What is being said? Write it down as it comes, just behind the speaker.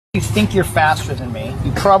You think you're faster than me.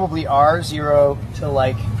 You probably are, 0 to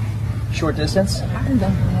like short distance. I don't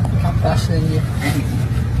think I'm faster than you.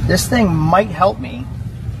 This thing might help me.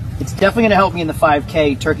 It's definitely going to help me in the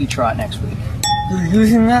 5K turkey trot next week. You're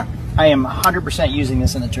using that? I am 100% using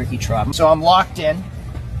this in the turkey trot. So I'm locked in.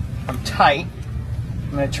 I'm tight.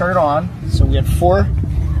 I'm going to turn it on. So we have 4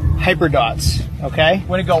 hyper dots. Okay?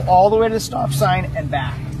 We're going to go all the way to the stop sign and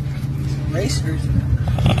back. Racers.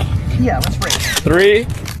 Yeah, let's race. 3,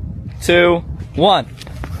 2, 1.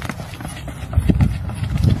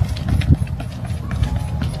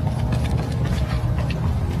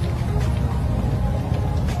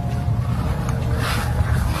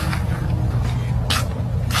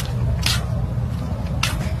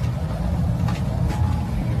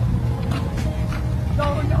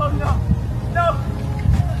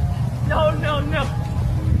 No.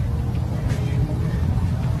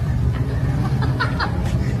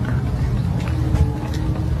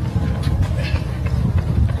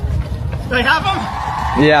 Do I have them?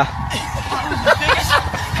 Yeah.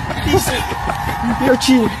 You're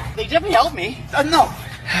cheating. They definitely helped me. No.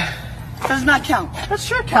 Does not count. That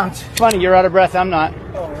sure counts. Funny, you're out of breath. I'm not.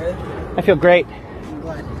 Oh, really? I feel great. I'm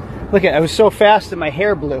glad. Look at, I was so fast that my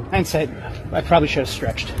hair blew. Hindsight, I probably should have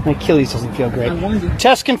stretched. My Achilles doesn't feel great. I wonder.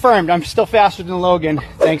 Test confirmed. I'm still faster than Logan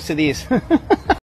thanks to these.